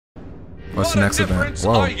What's the next event?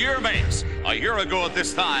 Whoa. A year makes. A year ago at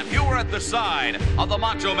this time, you were at the side of the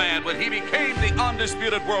Macho Man when he became the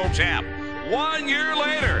undisputed world champ. 1 year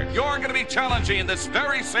later, you're going to be challenging this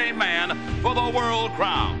very same man for the world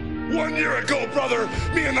crown. 1 year ago, brother,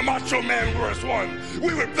 me and the Macho Man were as one.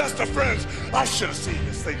 We were best of friends. I should have seen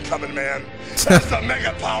this thing coming, man. That's the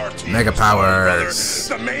Mega Power team. Mega Powers.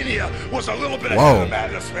 The Mania was a little bit ahead of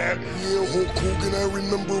madness, man. Yeah, Hulk Hogan, I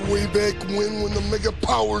remember way back when the Mega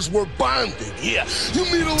Powers were bonded. Yeah, you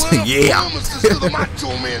made a lot of promises to the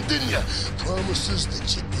Macho Man, didn't you? Promises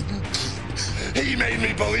that you didn't keep. He made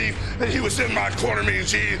me believe that he was in my corner, Mean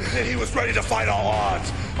Gene, and he was ready to fight all odds.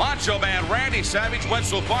 Macho Man Randy Savage went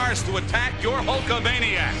so far as to attack your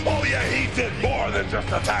Hulkamaniac. Oh yeah, he did more than just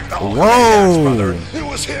attack the Hulkamaniacs, brother. It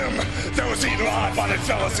was him that was eating alive by the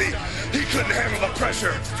jealousy. He couldn't handle the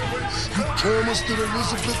pressure. You promised that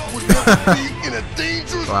Elizabeth would not be in a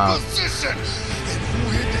dangerous position. And who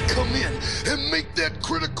had to come in and make that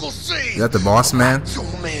critical save? Is that the boss man? Macho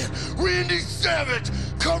Man, Randy Savage,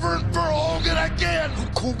 covering for Hogan again.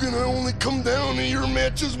 Hulk Hogan, I only come down to your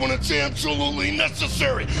matches when it's absolutely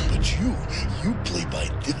necessary. But you play by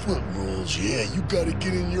different rules. Yeah, you gotta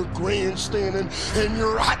get in your grandstanding and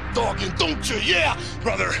your hot dogging, don't you? Yeah,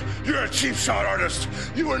 brother, you're a cheap shot artist.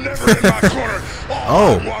 You were never in my corner.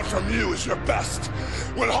 All I want from you is your best.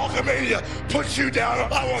 When Hulkamania puts you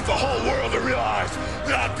down, I want the whole world to realize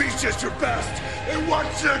that I beat you at your best. And what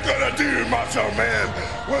you're gonna do, Macho Man,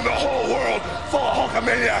 when the whole world full of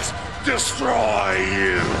Hulkamaniacs destroy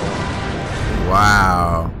you.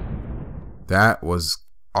 Wow. That was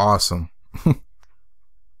awesome.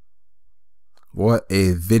 What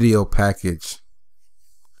a video package.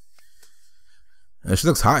 And she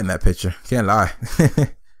looks hot in that picture. Can't lie.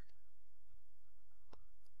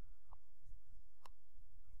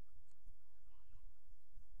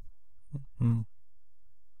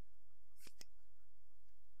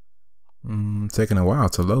 Taking a while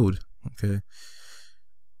to load. Okay.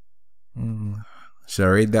 Should I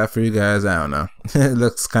read that for you guys? I don't know. It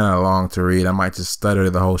looks kind of long to read. I might just stutter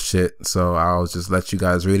the whole shit. So I'll just let you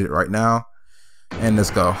guys read it right now. And let's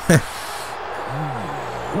go. Hulk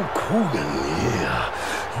Hogan, yeah.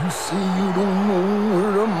 You say you don't know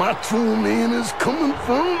where the Macho Man is coming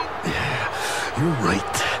from? Yeah, you're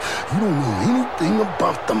right. You don't know anything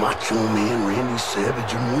about the Macho Man, Randy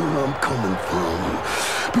Savage, and where I'm coming from.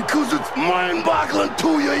 Because it's mind-boggling to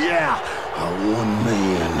you, yeah. How one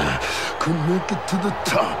man could make it to the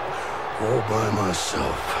top all by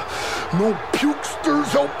myself. No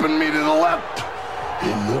pukesters helping me to the left,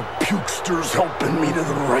 and no pukesters helping me to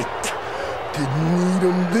the right. Didn't need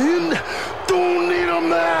them then, don't need them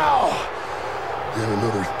now. And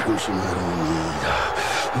another person I don't need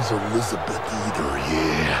is Elizabeth either,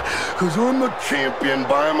 yeah. Cause I'm the champion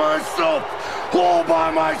by myself, all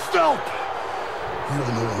by myself. You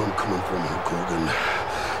don't know where I'm coming from, Hulk Hogan.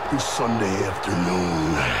 This Sunday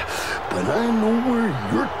afternoon. But I know where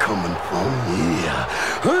you're coming from, yeah.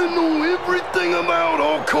 I know everything about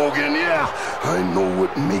Hulk Hogan, yeah. I know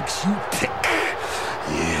what makes you tick,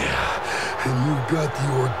 yeah. And you've got the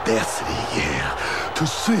audacity, yeah, to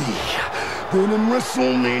see that in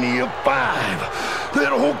WrestleMania 5,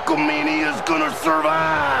 that Hulkamania is gonna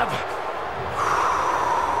survive.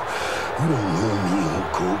 You don't know me,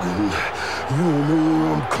 Hulk Hogan. You don't know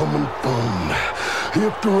where I'm coming from.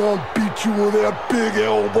 After I beat you with that big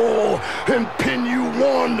elbow and pin you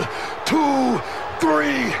 1, 2,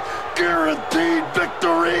 3, guaranteed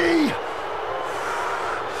victory.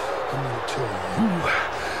 I'm gonna tell you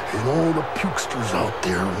and all the pukesters out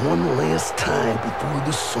there one last time before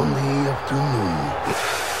this Sunday afternoon.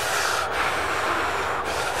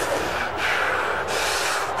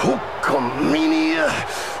 Hulkamania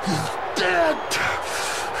is dead.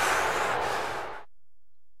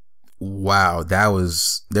 Wow, there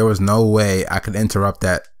was no way I could interrupt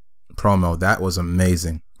that promo. That was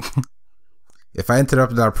amazing. If I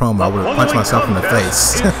interrupted that promo, I would have punched myself in the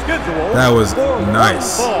face. That was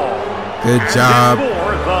nice. Good job,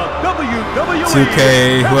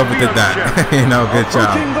 2K, whoever did that. You know, good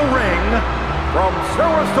job. The ring from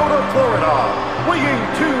Sarasota, Florida, weighing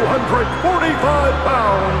 245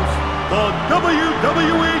 pounds, the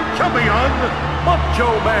WWE Champion, Macho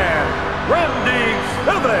Man, Randy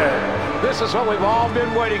Savage. This is what we've all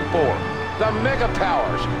been waiting for. The Mega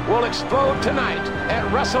Powers will explode tonight at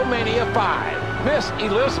WrestleMania 5. Miss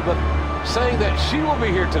Elizabeth saying that she will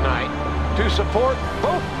be here tonight to support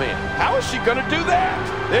both men. How is she going to do that?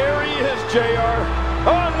 There he is, JR.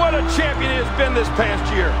 Oh, and what a champion he has been this past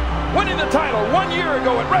year. Winning the title 1 year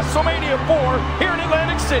ago at WrestleMania 4 here in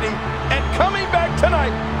Atlantic City, and coming back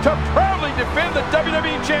tonight to proudly defend the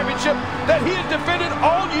WWE Championship that he has defended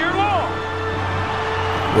all year long.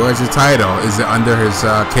 Where's his title? Is it under his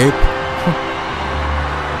cape?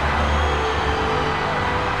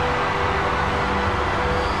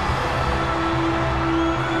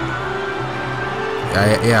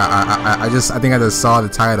 I think I just saw the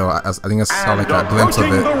title. I think I saw like a glimpse of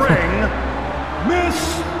it. The ring, Miss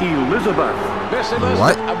Elizabeth. Miss Elizabeth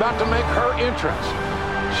What? about to make her entrance.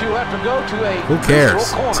 She'll have to go to a Who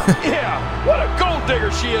cares? corner. Yeah, what a gold digger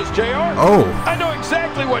she is, JR. Oh. I know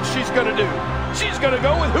exactly what she's going to do. She's going to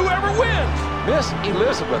go with whoever wins. Miss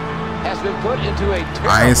Elizabeth has been put into a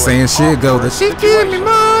I ain't saying shit. Go. Does she give me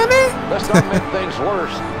money Let's not make things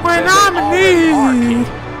worse. when than I'm they in already need?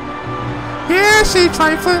 Yeah, she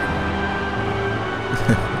trifling.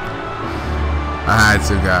 I had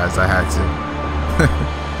to, guys. I had to.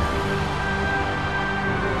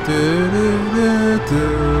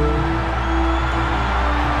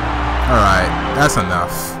 Alright, that's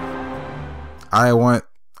enough.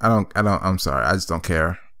 I'm sorry, I just don't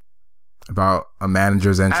care about a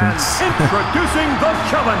manager's entrance. And introducing the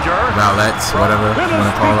challenger, Valets, whatever you want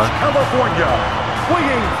to call her. California,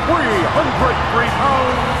 weighing 303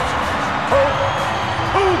 pounds, Hulk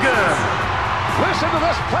Hogan. Listen to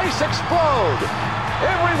this place explode.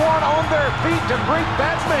 Everyone on their feet to greet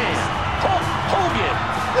that man, Hulk Hogan.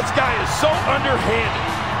 This guy is so underhanded.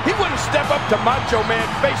 He wouldn't step up to Macho Man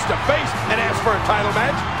face to face and ask for a title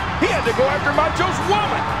match. He had to go after Macho's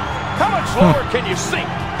woman. How much lower can you sink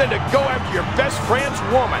than to go after your best friend's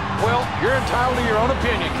woman? Well, you're entitled to your own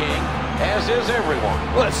opinion, King, as is everyone.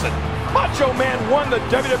 Listen, Macho Man won the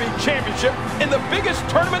WWE Championship in the biggest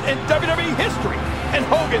tournament in WWE history. And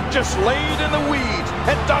Hogan just laid in the weeds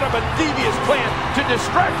and thought of a devious plan to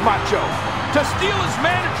distract Macho, to steal his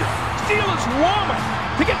manager, steal his woman,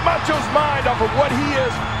 to get Macho's mind off of what he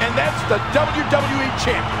is, and that's the WWE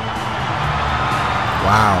Champion.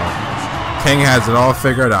 Wow. King has it all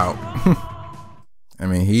figured out. I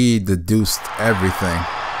mean, he deduced everything.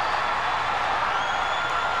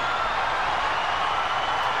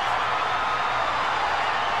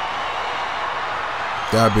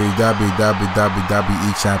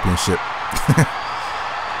 WWE Championship.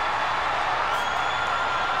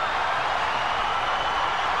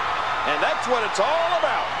 And that's what it's all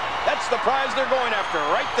about. That's the prize they're going after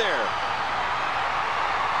right there.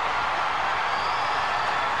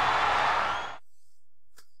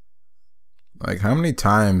 Like, how many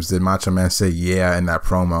times did Macho Man say yeah in that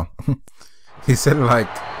promo? He said it like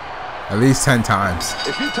at least 10 times.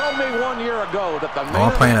 If you told me 1 year ago that the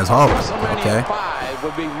I'm playing as Hulk. WrestleMania Okay. 5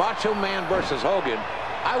 would be Macho Man versus Hogan,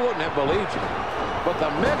 I wouldn't have believed you. But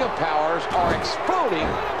the Mega Powers are exploding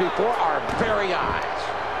before our very eyes.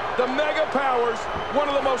 The Mega Powers, one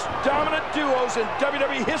of the most dominant duos in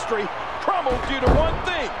WWE history, crumbled due to one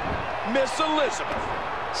thing, Miss Elizabeth.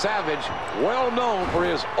 Savage, well known for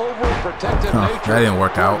his overprotective nature. That didn't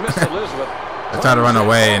work out. Miss Elizabeth I tried to run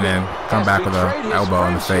away and then come back with an elbow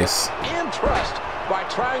in the face. And trust by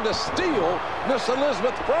trying to steal Miss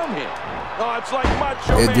Elizabeth from him. Oh, it's like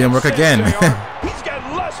Macho It Man didn't work said, again. JR. He's got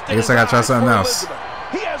lust in I guess his I gotta try eyes something for else.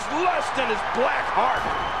 Elizabeth. He has lust in his black heart.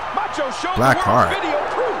 Macho showed Black the world heart. video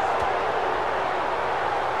proof.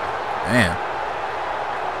 Man.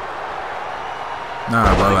 Nah,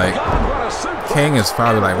 but like, King is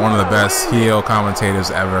probably like one of the best heel commentators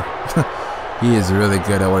ever. He is really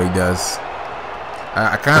good at what he does.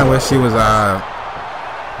 I kind of wish he was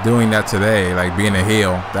doing that today, like being a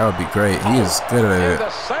heel. That would be great. He is good at it. The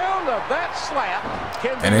sound of that slap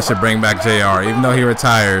can And they should bring back JR. Even though he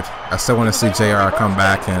retired, I still want to see JR come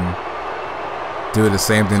back and do the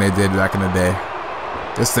same thing they did back in the day.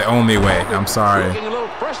 It's the only way. I'm sorry.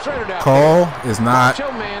 Cole is not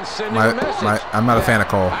I'm not a fan of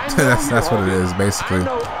Cole. that's what it is, basically.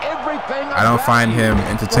 I don't find him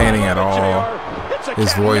entertaining at all.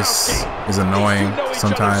 His voice is annoying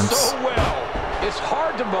sometimes. It's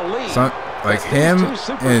hard to believe. Like him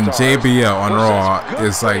and JBL on Raw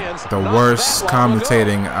is like the worst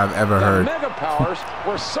commentating I've ever heard.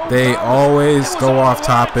 They always go off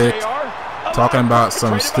topic, talking about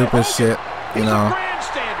some stupid shit, you know.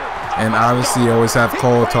 And obviously you always have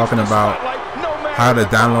Cole talking about how to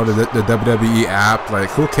download the WWE app. Like,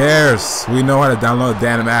 who cares? We know how to download the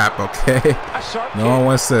damn app, okay? No one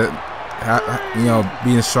wants to, you know,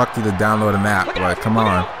 be instructed to download an app. Like, come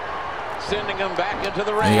on.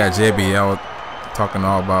 And you got JBL talking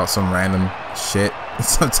all about some random shit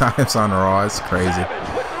sometimes on Raw. It's crazy.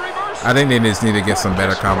 I think they just need to get some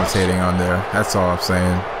better commentating on there. That's all I'm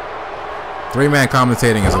saying. Three-man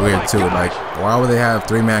commentating is weird too. Like, why would they have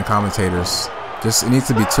three-man commentators? Just, it needs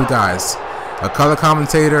to be two guys. A color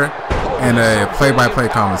commentator and a play-by-play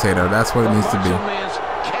commentator. That's what it needs to be.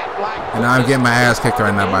 And I'm getting my ass kicked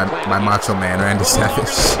right now by Macho Man Randy Savage.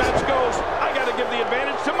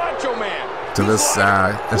 So let's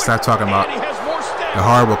stop talking about the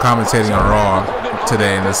horrible commentating on Raw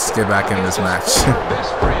today, and let's get back into this match.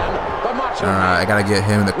 I gotta get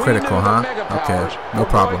him the critical, huh? Okay, no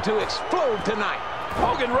problem.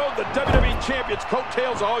 Hogan rode the WWE Champion's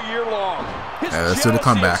coattails all year long. Let's do the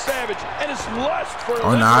comeback.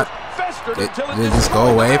 Or not. Did it just go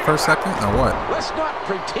away for a second, or what? Let's not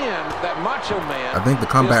pretend that Macho Man. I think the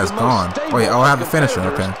comeback is gone. Oh yeah, I have the finisher.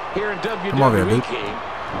 Okay. Come over here, dude.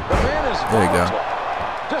 There you go.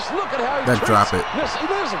 Just look at how he Let's drop it. Miss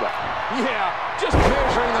Elizabeth. Yeah, just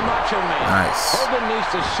measuring the Macho Man. Nice. Hogan needs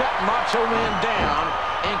to shut Macho Man down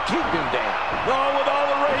and keep him down. Oh, with all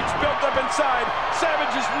the rage built up inside,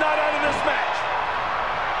 Savage is not out of this match.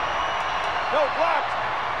 No, blocked.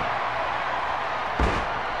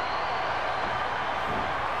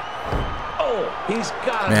 Oh, he's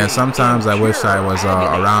got it. Man, sometimes I wish I was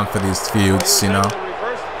around for these feuds, you know.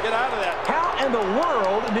 Get out of that. How in the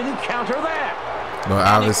world did he counter that? But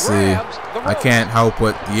obviously, I can't help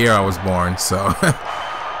what year I was born, so.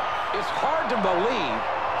 It's hard to believe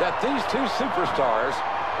that these two superstars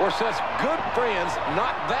were such good friends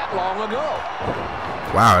not that long ago.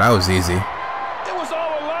 Wow, that was easy. It was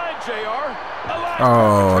all a lie, JR.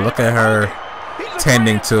 Oh, look at her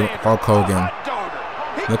tending to Hulk Hogan.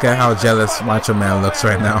 Look at how jealous Macho Man looks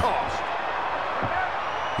right now.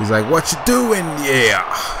 He's like, what you doing? Yeah.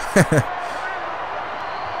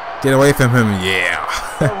 Get away from him, yeah.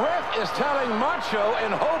 The ref is telling Macho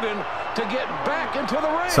and Hogan to get back into the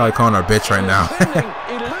ring. Sorry, calling her bitch right now.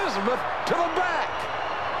 Elizabeth to the back.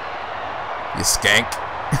 You skank.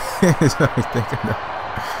 He's probably thinking that.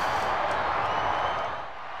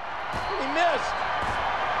 He missed.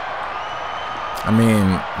 I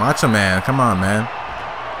mean, Macho Man, come on, man.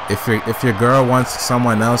 If your girl wants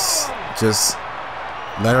someone else, just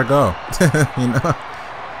let her go. You know.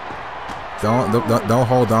 Don't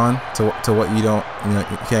hold on to what you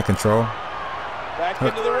can't control. Back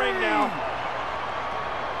into the ring now.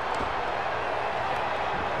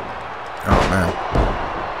 Oh man.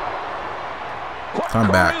 Come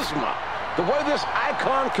back. The way this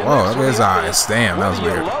icon whoa, look at his eyes. Damn, that was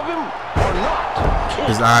weird.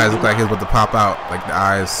 His eyes look like he's about to pop out, like the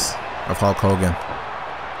eyes of Hulk Hogan.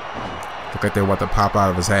 Look like they're about to pop out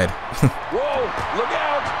of his head. Whoa, look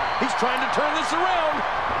out. He's trying to turn this around.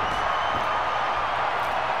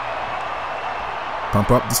 Pump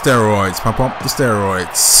up the steroids. Pump up the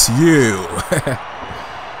steroids. You.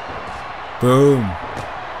 Boom.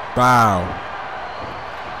 Bow.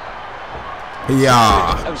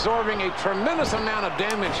 Yeah. Absorbing a tremendous amount of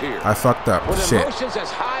damage here. I fucked up. With shit. Emotions as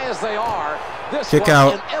high as they are, this kick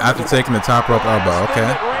out after taking the top rope elbow. Okay.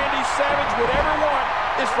 Randy Savage would ever want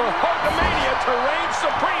is for Hulkamania to reign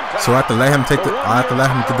supreme. So I have to let him take the. I have to let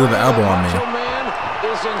him do the elbow on me.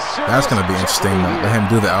 That's gonna be interesting. Let him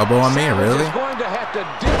do the elbow on me, really?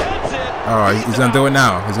 Oh, he's gonna do it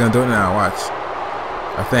now. He's gonna do it now. Watch.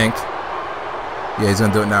 I think. Yeah, he's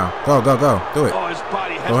gonna do it now. Go, go, go. Do it. Oh, his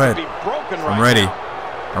body has go ahead. To be broken right I'm ready. Now.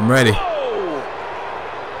 I'm ready.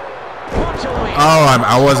 Oh,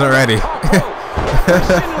 I wasn't ready.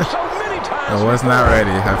 I was not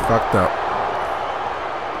ready. I fucked up.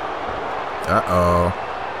 Uh-oh.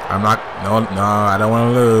 I'm not. No, I don't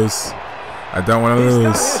want to lose. I don't want to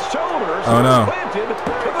lose. Oh no.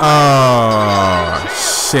 Oh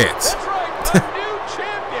shit.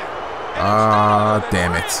 Oh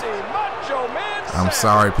damn it. I'm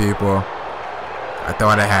sorry, people. I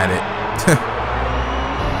thought I had it.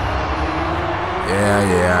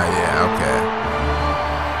 Yeah,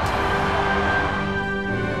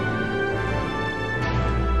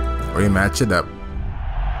 okay. Rematch it up.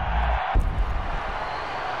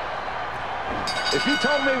 If you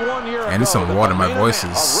told me 1 year ago, and there's some water in my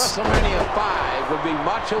voices. WrestleMania 5 would be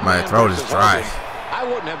Macho My Man throat is dry. Hogan, I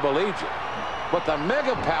wouldn't have believed you. But the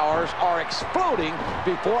mega powers are exploding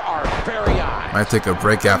before our very eyes. Might take a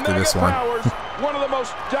break after this one.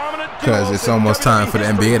 Because it's almost time for the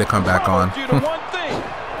NBA to come back on.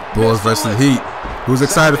 Bulls versus Heat. Who's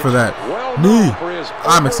excited for that? Me.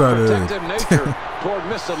 I'm excited.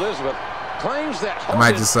 I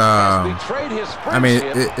might just, I mean,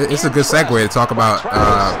 it's a good segue to talk about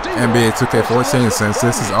NBA 2K14 since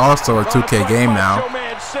this is also a 2K game now.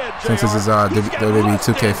 Since this is WWE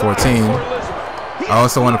 2K14. I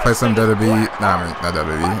also want to play some WWE, not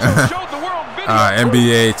WWE,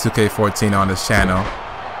 NBA 2K14 on this channel.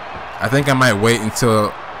 I think I might wait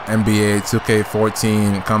until NBA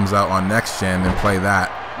 2K14 comes out on next gen and play that.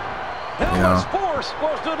 You know.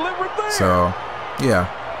 So, yeah.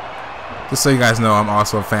 Just so you guys know, I'm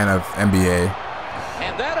also a fan of NBA.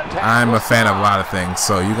 I'm a fan of a lot of things,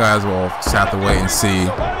 so you guys will just have to wait and see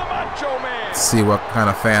what kind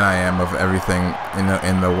of fan I am of everything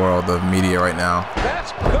in the world of media right now.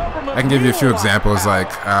 I can give you a few examples.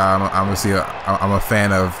 Like I'm a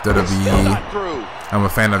fan of WWE. I'm a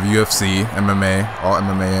fan of UFC, MMA, all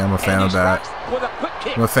MMA. I'm a fan of that.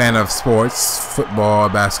 I'm a fan of sports, football,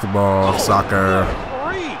 basketball, soccer,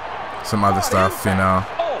 some other stuff, you know.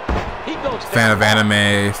 Fan of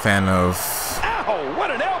anime, fan of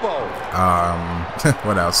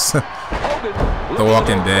what else? The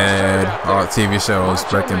Walking Dead, all the TV shows,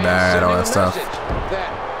 Breaking Bad, all that stuff.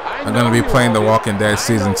 I'm gonna be playing The Walking Dead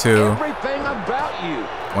season 2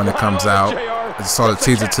 when it comes out. I just saw the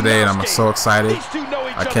teaser today and I'm so excited.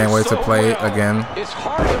 I can't wait to play it again.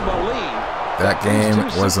 That game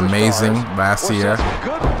was amazing last year.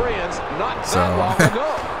 So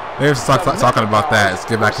maybe just talking about that. Let's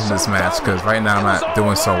get back into this match because right now I'm not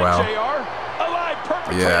doing so well.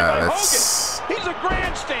 Yeah, that's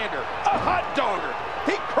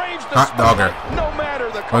hot dogger.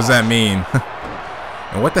 What does that mean?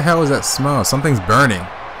 And what the hell is that smell? Something's burning.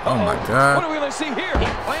 Oh my god.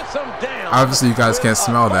 Obviously you guys can't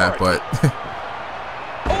smell that, but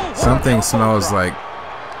something smells like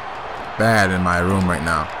bad in my room right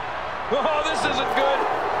now. Oh, this isn't good.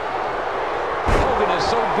 Hogan is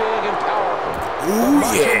so big and powerful. Ooh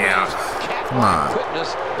yeah. Come on.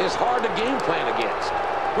 Fitness is hard to game plan against.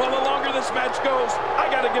 Well, the longer this match goes, I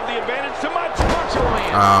got to give the advantage to Macho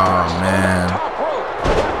Man. Oh man. Top rope.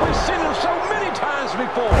 We've seen him so many times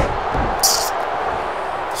before.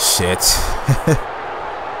 Shit.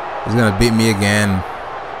 He's gonna beat me again.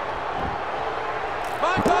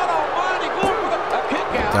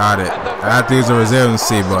 Got it. I had to use a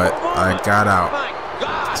resiliency, but I got out.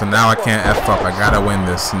 So now I can't F up. I gotta win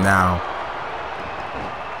this now.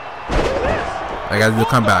 I gotta do the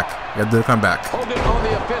comeback. I gotta do the comeback. Hogan on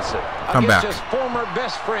the offensive. Come back. His former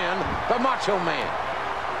best friend, the Macho Man.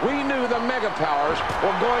 We knew the Mega Powers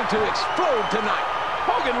were going to explode tonight.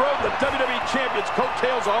 Hogan rode the WWE Champion's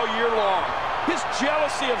coattails all year long. His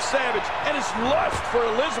jealousy of Savage and his lust for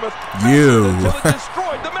Elizabeth.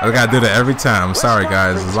 I gotta do that every time. I'm sorry,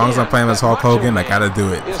 guys. As long as I'm playing as Hulk Hogan, I gotta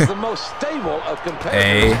do it.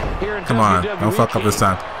 Hey, come on. Don't fuck up this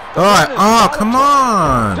time. Oh, come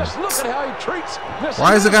on.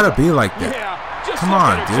 Why is it gotta be like that? Come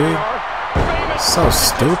on, dude. So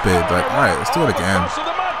stupid. Like, alright, let's do it again.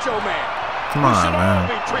 Come on, man.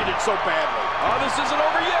 Oh, this isn't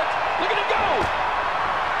over yet. Look at it go.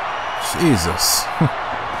 Jesus.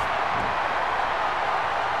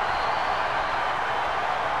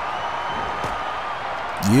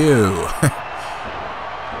 You.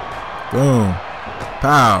 Boom.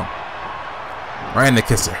 Pow. Right in the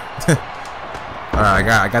kisser. Alright,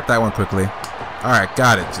 I got that one quickly. Alright,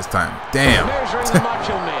 got it this time. Damn.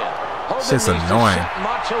 Shit's annoying.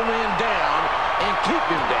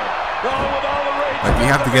 Like, you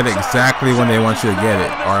have to get it exactly when they want you to get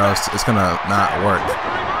it, or else it's gonna not work.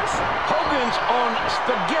 Hogan's on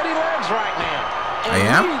spaghetti legs right now. I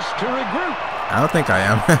am? I don't think I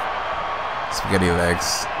am. Spaghetti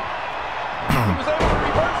legs.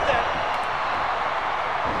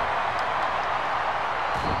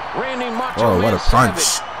 Whoa, what a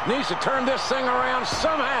punch. Needs to turn this thing around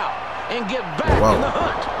somehow and get back in the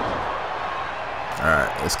hunt.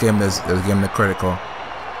 Alright, let's give him the critical.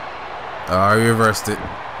 Oh, he reversed it.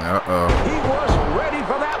 Uh-oh. He was ready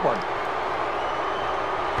for that one.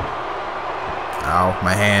 Ow,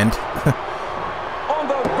 my hand. On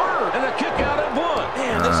the burn and a kick out at one.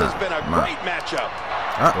 Man, this has been a great matchup.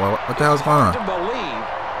 Well, what the hell's going on?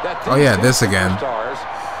 Oh yeah, this again.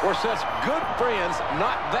 Were such good friends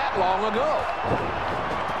not that long ago.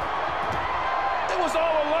 It was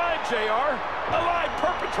all a lie, JR. A lie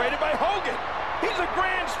perpetrated by Hogan. He's a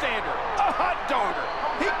grandstander, a hot dogger.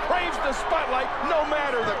 He craves the spotlight no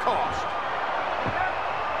matter the cost.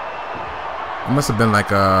 It must have been like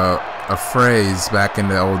a phrase back in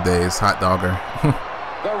the old days, hot dogger.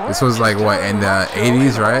 This was like what, in the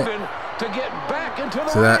 80s, right?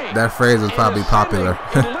 So that phrase was probably popular.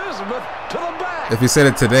 If you said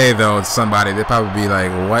it today though to somebody, they'd probably be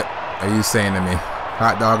like, what are you saying to me?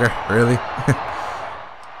 Hot dogger? Really?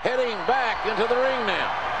 Heading back into the ring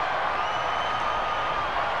now.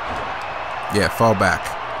 Yeah, fall back.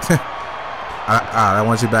 I don't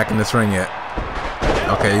want you back in this ring yet.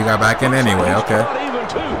 Okay, you got back in anyway. Okay.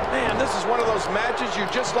 Man, this is one of those matches you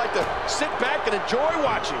just like to sit back and enjoy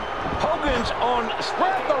watching. Hogan's on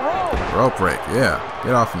spread the rope. Rope break, yeah.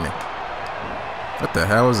 Get off of me. What the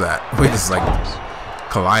hell was that? We just like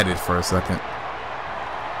collided for a second.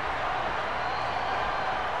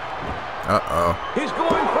 Uh-oh. He's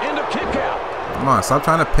going into kick out. Come on, stop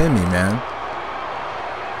trying to pin me, man.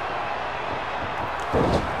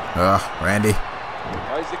 Ugh, Randy.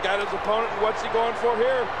 He's got his opponent, and what's he going for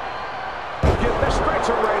here? Get the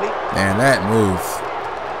stretcher ready. Man, that move.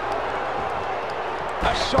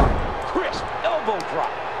 A sharp, crisp elbow drop.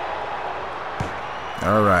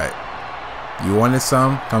 All right. You wanted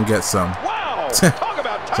some? Come get some. Wow! Talk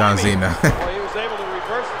about timing. John Cena. Well, he was able to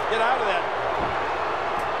reverse and get out of that.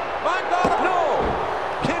 My God,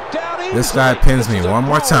 no! Kicked out easily. This guy pins me one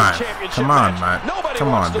more time. Come on, man. Nobody Come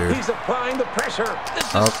on, wants to- dude. He's applying the pressure. This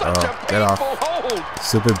is such a Get off. painful hold.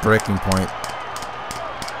 Stupid breaking point.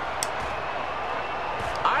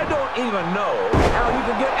 I don't even know how you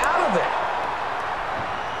can get out of that.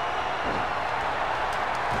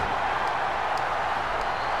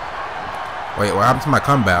 Wait, what happened to my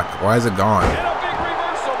comeback? Why is it gone? And a big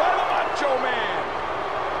reversal by the Macho Man.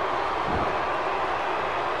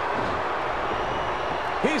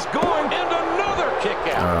 He's going into another kick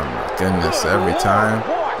Oh out. my goodness, every time.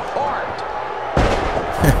 What heart.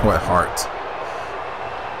 What heart?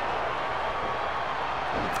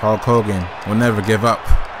 Hulk Hogan will never give up.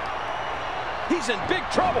 He's in big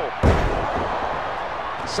trouble.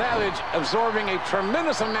 Savage absorbing a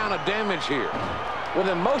tremendous amount of damage here. With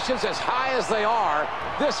emotions as high as they are,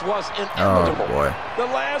 this was Oh inevitable. boy. The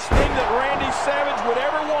last thing that Randy Savage would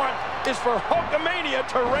ever want is for Hulkamania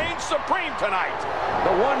to reign supreme tonight.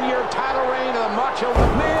 The one-year title reign of the Macho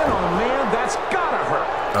Man, oh man, that's gotta hurt.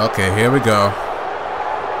 Okay, here we go.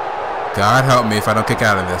 God help me if I don't kick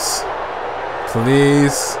out of this.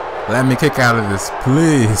 Please let me kick out of this,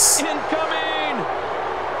 please. Incoming!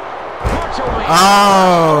 Macho Man.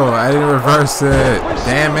 Oh, I didn't reverse it. We've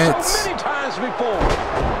Damn seen it. so many times before.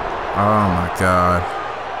 Oh my God.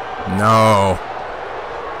 No.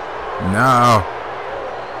 No.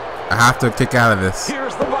 I have to kick out of this.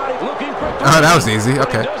 Here's the body looking for three. Oh, that was easy.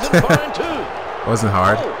 But he Okay. doesn't find two. Wasn't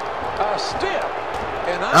hard. A step.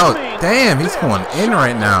 And I Oh, mean, damn, he's this going in shot.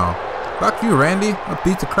 right now. Fuck you, Randy. I'll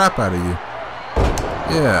beat the crap out of you.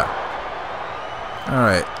 Yeah.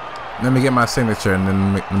 Alright. Let me get my signature and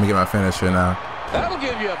then let me get my finisher now. That'll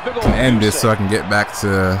give you a big old End this reset. so I can get back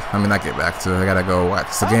to, I mean, not get back to, I gotta go watch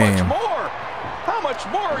the How much game. more? How much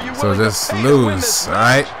more are you So willing just to pay to win lose, this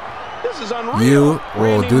alright? match? This is unreal. You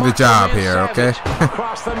will Randy do the Macho job Man here, okay? Savage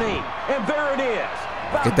across the knee. And there it is.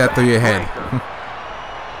 The Get that through your head. backbreaker.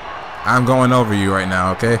 I'm going over you right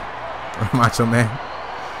now, okay? Macho Man.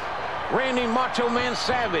 Randy Macho Man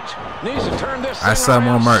Savage needs to turn this I thing sell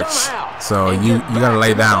more around merch. somehow So and you get gotta back lay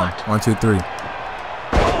to the down. front. 1, 2, 3.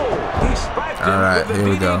 Oh, he spiked him Alright, with the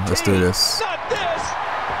here we go. DDT. Let's do this. Not this.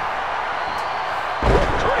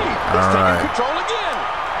 Retrieve. He's Alright. taking control again.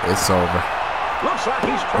 It's over. Looks like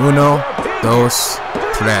he's trying Uno, for a pin. dos,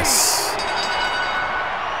 tres.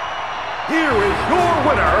 Here is your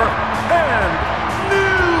winner and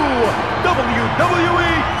new WWE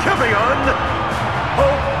Champion,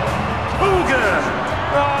 Hulk Hogan.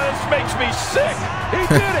 Oh, this makes me sick. He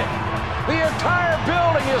did it. The entire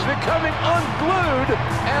building is becoming unglued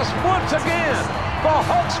as once again the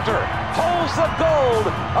Hulkster holds the gold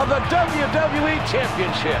of the WWE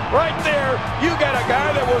Championship. Right there, you got a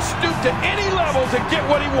guy that will stoop to any level to get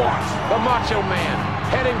what he wants. The Macho Man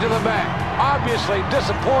heading to the back, obviously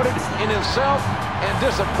disappointed in himself and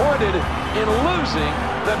disappointed in losing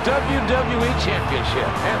the WWE Championship.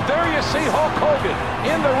 And there you see Hulk Hogan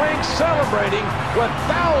in the ring celebrating with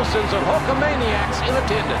thousands of Hulkamaniacs in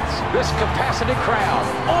attendance. This capacity crowd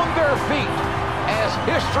on their feet as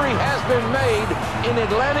history has been made in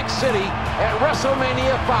Atlantic City at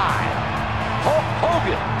WrestleMania 5. Hulk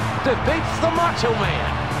Hogan defeats the Macho Man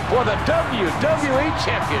for the WWE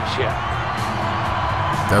Championship.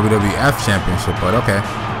 WWF Championship, but okay.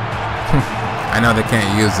 I know they can't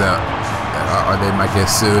use that, or they might get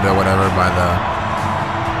sued or whatever by the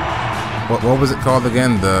what was it called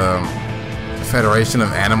again? The Federation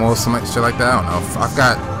of Animals, some shit like that. I don't know. I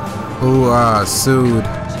forgot who sued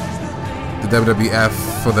the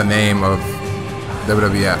WWF for the name of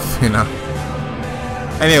WWF. You know.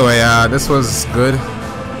 Anyway, this was good.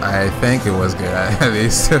 I think it was good, at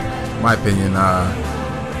least my opinion.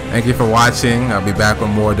 Thank you for watching. I'll be back with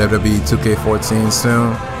more WWE 2K14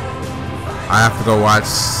 soon. I have to go watch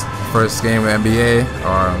the first game of NBA,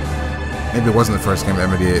 or maybe it wasn't the first game of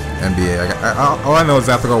NBA. All I know is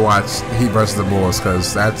I have to go watch Heat versus the Bulls,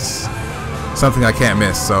 because that's something I can't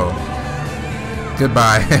miss. So,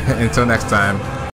 goodbye. Until next time.